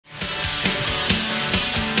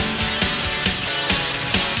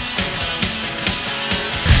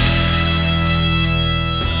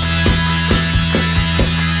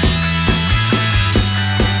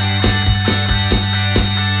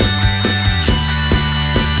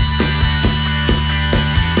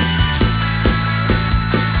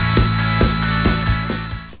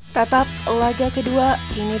Tatap laga kedua,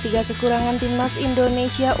 ini 3 kekurangan Timnas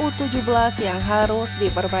Indonesia U-17 yang harus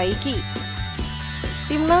diperbaiki.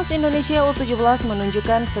 Timnas Indonesia U-17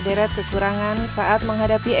 menunjukkan sederet kekurangan saat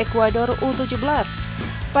menghadapi Ekuador U-17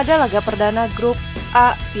 pada laga perdana Grup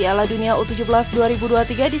A Piala Dunia U-17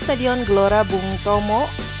 2023 di Stadion Gelora Bung Tomo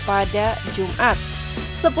pada Jumat,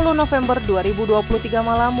 10 November 2023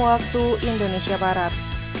 malam waktu Indonesia Barat.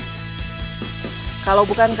 Kalau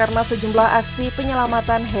bukan karena sejumlah aksi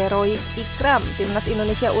penyelamatan heroik Ikram, Timnas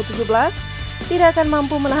Indonesia U-17 tidak akan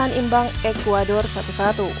mampu menahan imbang Ekuador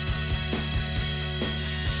 1-1.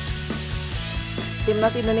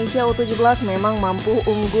 Timnas Indonesia U-17 memang mampu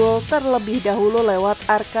unggul terlebih dahulu lewat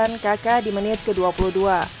Arkhan Kaka di menit ke-22.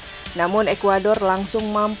 Namun Ekuador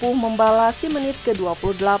langsung mampu membalas di menit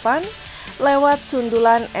ke-28 lewat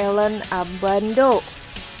sundulan Allen Obando.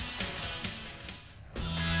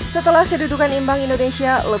 Setelah kedudukan imbang,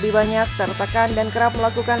 Indonesia lebih banyak tertekan dan kerap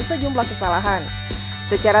melakukan sejumlah kesalahan.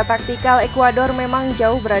 Secara taktikal, Ekuador memang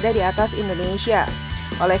jauh berada di atas Indonesia.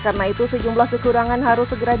 Oleh karena itu, sejumlah kekurangan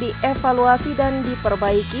harus segera dievaluasi dan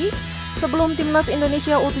diperbaiki sebelum Timnas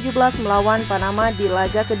Indonesia U-17 melawan Panama di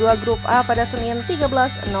laga kedua Grup A pada Senin 13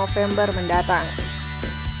 November mendatang.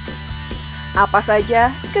 Apa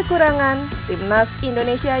saja kekurangan Timnas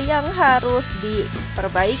Indonesia yang harus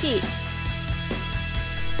diperbaiki?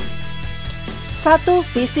 1.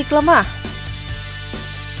 Fisik lemah.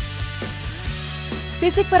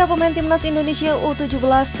 Fisik para pemain Timnas Indonesia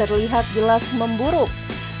U-17 terlihat jelas memburuk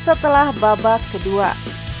setelah babak kedua.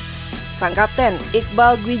 Sang kapten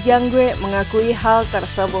Iqbal Gwijangwe mengakui hal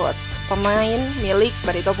tersebut. Pemain milik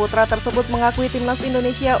Barito Putra tersebut mengakui Timnas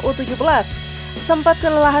Indonesia U-17 sempat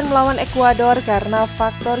kelelahan melawan Ekuador karena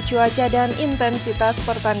faktor cuaca dan intensitas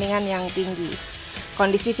pertandingan yang tinggi.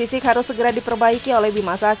 Kondisi fisik harus segera diperbaiki oleh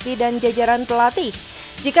Bima Sakti dan jajaran pelatih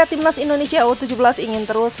jika Timnas Indonesia U-17 ingin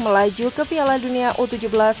terus melaju ke Piala Dunia U-17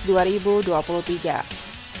 2023.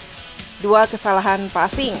 2. Kesalahan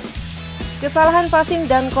passing. Kesalahan passing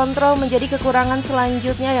dan kontrol menjadi kekurangan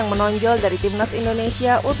selanjutnya yang menonjol dari Timnas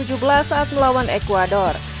Indonesia U-17 saat melawan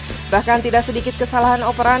Ekuador. Bahkan tidak sedikit kesalahan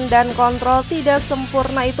operan dan kontrol tidak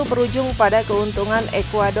sempurna itu berujung pada keuntungan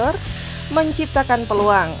Ekuador menciptakan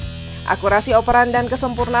peluang. Akurasi operan dan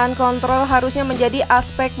kesempurnaan kontrol harusnya menjadi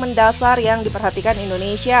aspek mendasar yang diperhatikan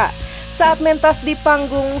Indonesia saat mentas di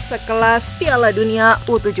panggung sekelas Piala Dunia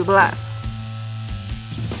U-17.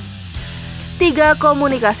 3.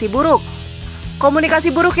 Komunikasi buruk. Komunikasi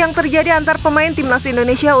buruk yang terjadi antar pemain Timnas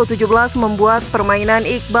Indonesia U-17 membuat permainan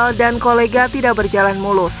Iqbal dan kolega tidak berjalan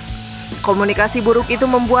mulus. Komunikasi buruk itu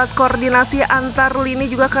membuat koordinasi antar lini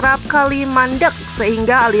juga kerap kali mandek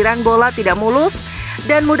sehingga aliran bola tidak mulus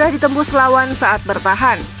dan mudah ditembus lawan saat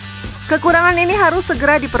bertahan. Kekurangan ini harus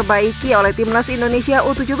segera diperbaiki oleh Timnas Indonesia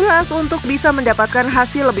U-17 untuk bisa mendapatkan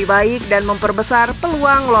hasil lebih baik dan memperbesar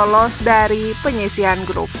peluang lolos dari penyisihan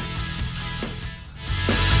grup.